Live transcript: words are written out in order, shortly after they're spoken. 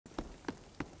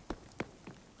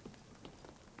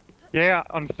Yeah,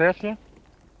 on the stairs here.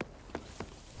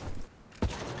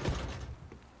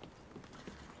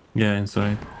 Yeah,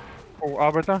 inside. Oh,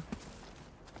 Arbiter.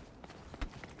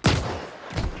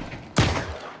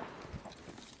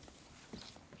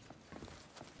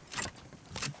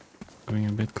 Going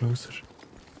a bit closer.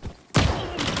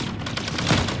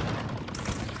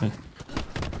 Okay.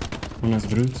 One has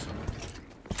brute.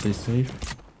 Stay safe.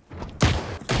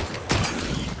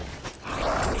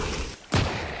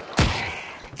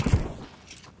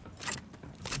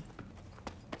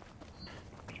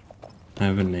 I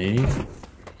have a nade.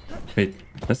 Wait,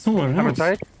 that's someone I'm else.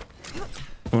 inside.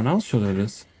 Someone else shot at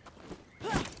us.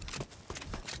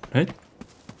 Right?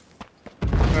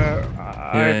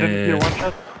 I didn't hear one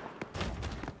shot.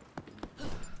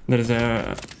 There is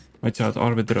a watch out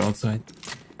arbiter outside.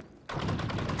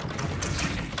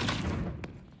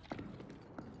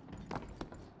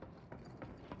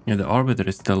 Yeah, the arbiter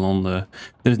is still on the.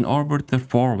 There's an arbiter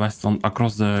far west on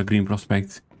across the green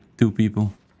prospect. 2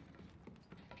 people.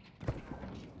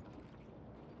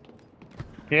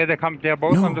 Yeah, they're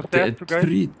both on the stairs, two guys.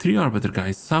 three arbiter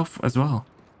guys south as well.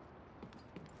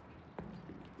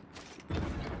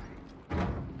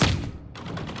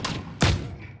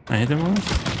 I hit him once.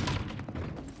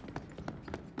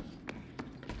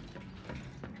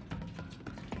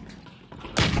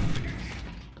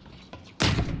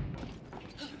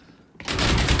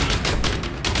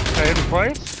 I hit him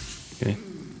twice. Okay.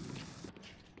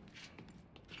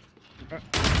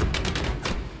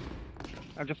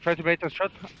 I just tried to bait a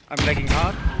shot. I'm lagging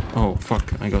hard. Oh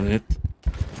fuck! I got hit.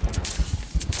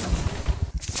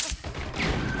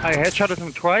 I headshotted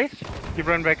him twice. He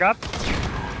ran back up.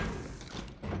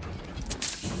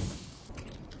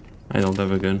 I don't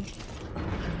have a gun.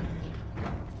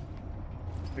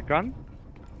 The gun?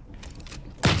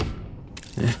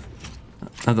 Yeah,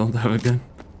 I don't have a gun.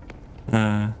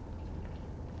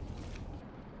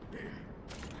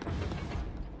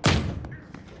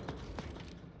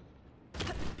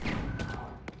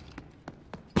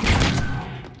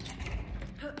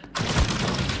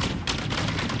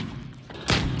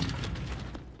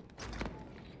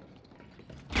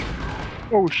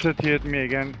 Oh shit, he hit me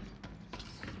again.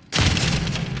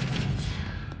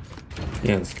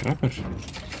 Yeah, the scrapper.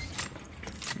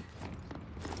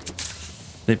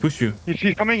 They push you.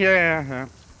 He's coming? Yeah.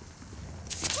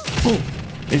 Oh,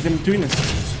 he's in between us.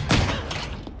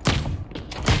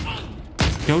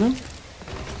 Killed him?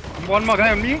 One more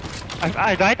guy on me.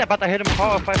 I died, but I hit him 4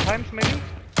 or 5 times maybe.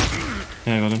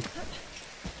 Yeah, I got him.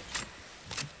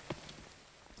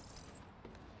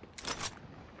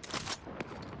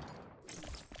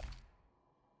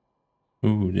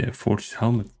 Ooh, the forged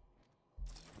helmet.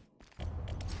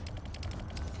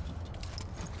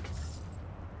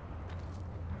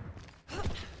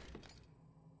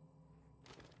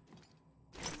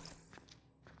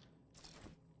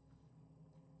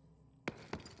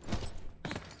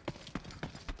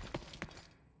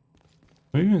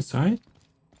 Are you inside?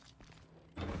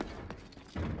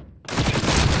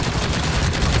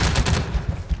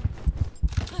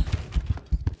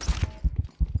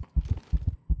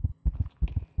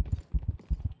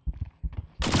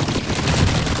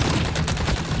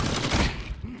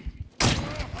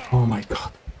 Oh my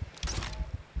god.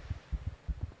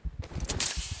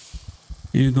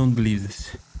 You don't believe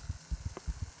this.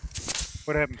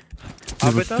 What happened?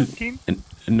 There were Arbiter team?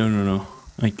 No.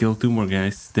 I killed 2 more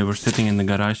guys. They were sitting in the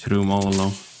garage room all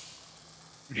alone.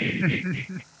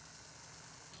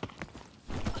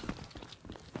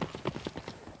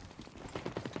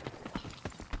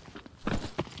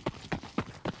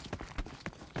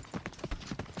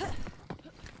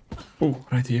 Oh,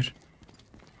 right here.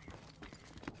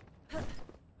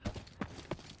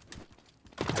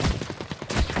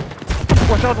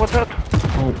 Watch out!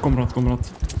 Oh, Komrad.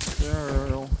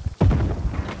 Yeah.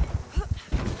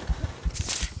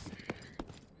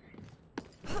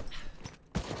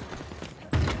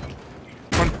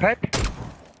 One pet.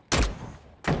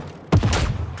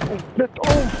 Oh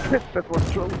shit, that was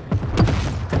close.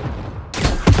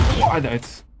 Oh, I died.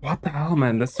 What the hell,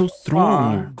 man? That's so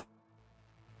strong.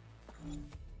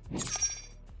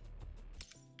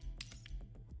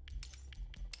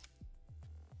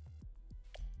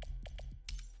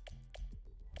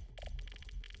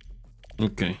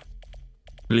 Okay.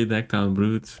 Really decked out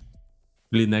brute.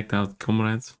 Really decked out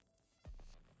comrades.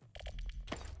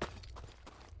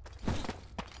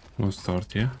 We'll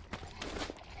start, yeah?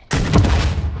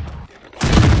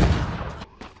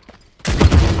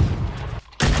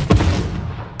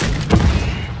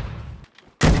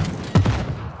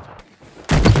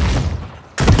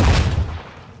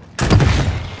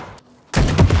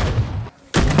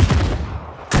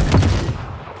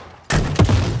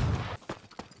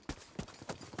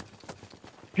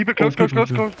 People close, Oh, close, people,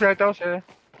 close, close, behind those, yeah.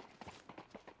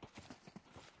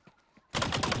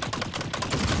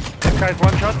 That guy's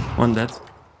one shot. One dead.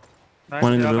 Nice,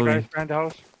 One in the the other building. guy's behind the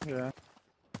house. Yeah.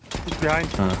 He's behind.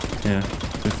 Yeah.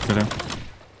 Just kill him.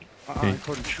 Okay. I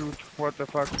couldn't shoot. What the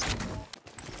fuck?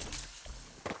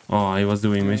 Oh, he was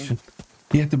doing mission.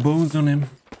 He had the bones on him.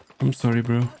 I'm sorry,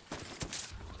 bro.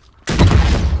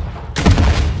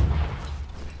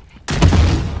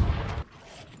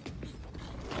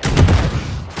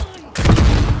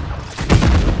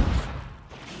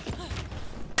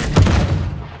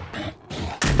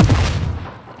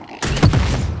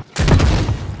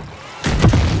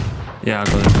 Yeah, I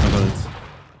got it. I got it.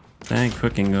 Thank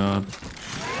fucking God.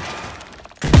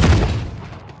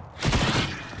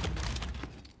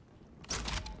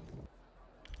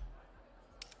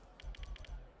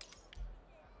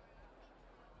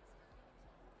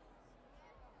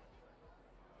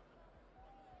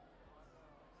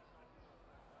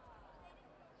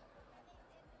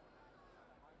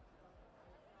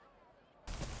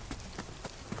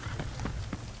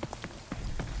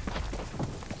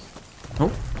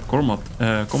 Oh,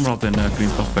 Komrad in Green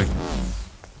Prospect.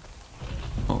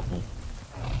 Oh, oh.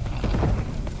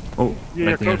 Oh,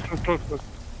 Yeah, right there. close.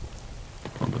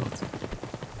 Oh God.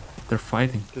 They're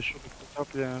fighting. They should have up,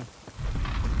 yeah.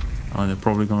 Oh, they're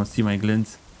probably gonna see my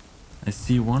glint. I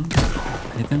see one.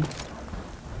 Hit him.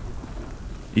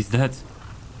 He's dead.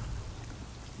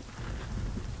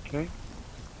 Okay.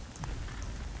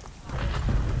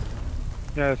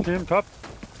 Yeah, I see him top.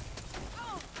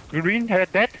 Green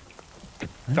head dead.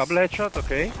 Nice. Double headshot,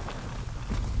 okay.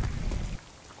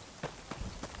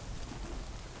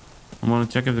 I wanna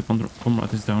check if the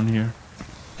Komrad is down here.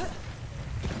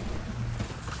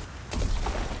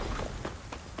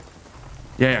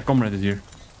 Yeah, Komrad is here.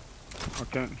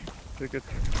 Okay, take it.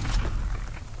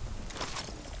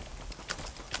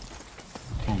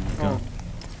 Oh my God. Oh.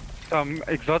 Some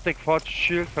exotic forged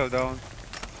shield fell down.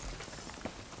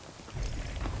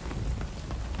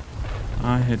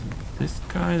 I hit this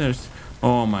guy. There's.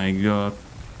 Oh my God.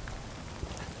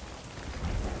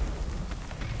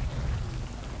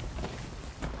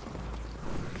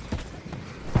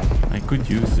 I could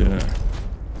use.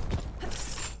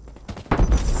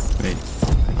 Wait.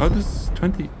 How does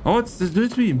 20? Oh, it's the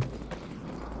Zeus Beam.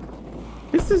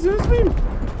 It's the Zeus Beam.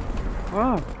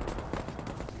 Ah.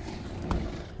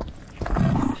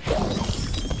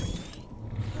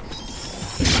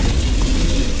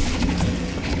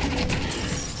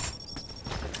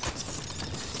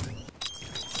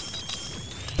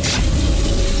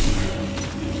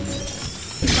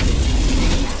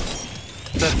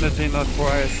 Definitely not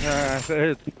quiet.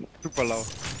 It's super loud.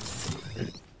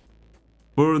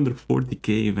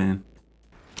 440k, man.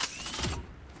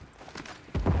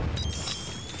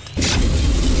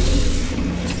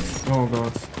 Oh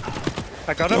God.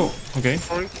 I got him. Oh, okay.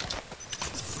 Sorry.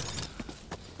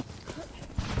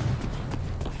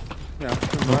 Yeah,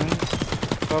 still running.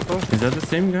 Purple. Is that the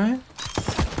same guy?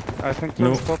 I think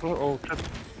No. that's purple. Oh, shit.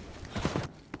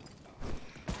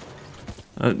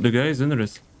 The guy is under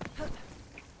us.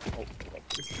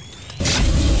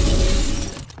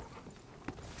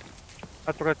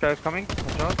 I forgot guys coming.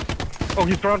 Watch out. Oh,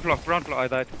 he's ground block, I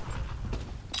died.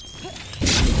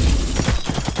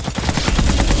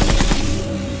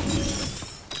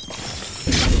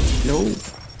 No.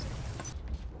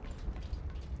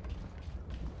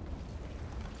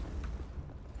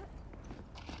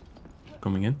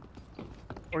 Coming in.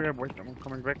 Oh yeah, wait, I'm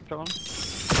coming back down.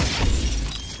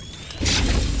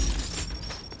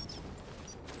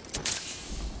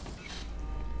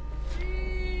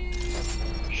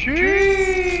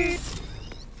 Shit!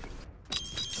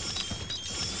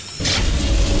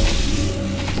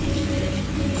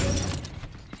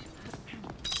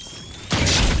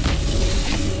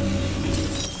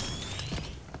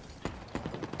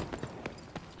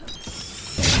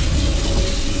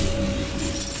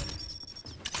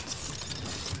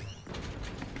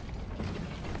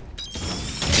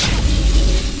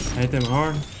 I hit him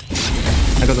hard.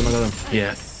 I got him.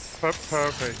 Yes.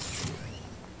 Perfect.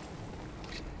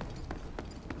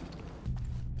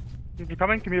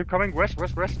 You're coming, west.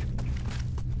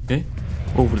 Okay.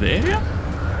 Over the area?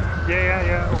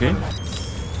 Yeah. Okay. Open.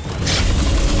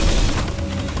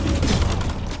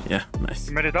 Yeah, nice.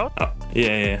 You made it out?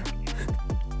 Yeah.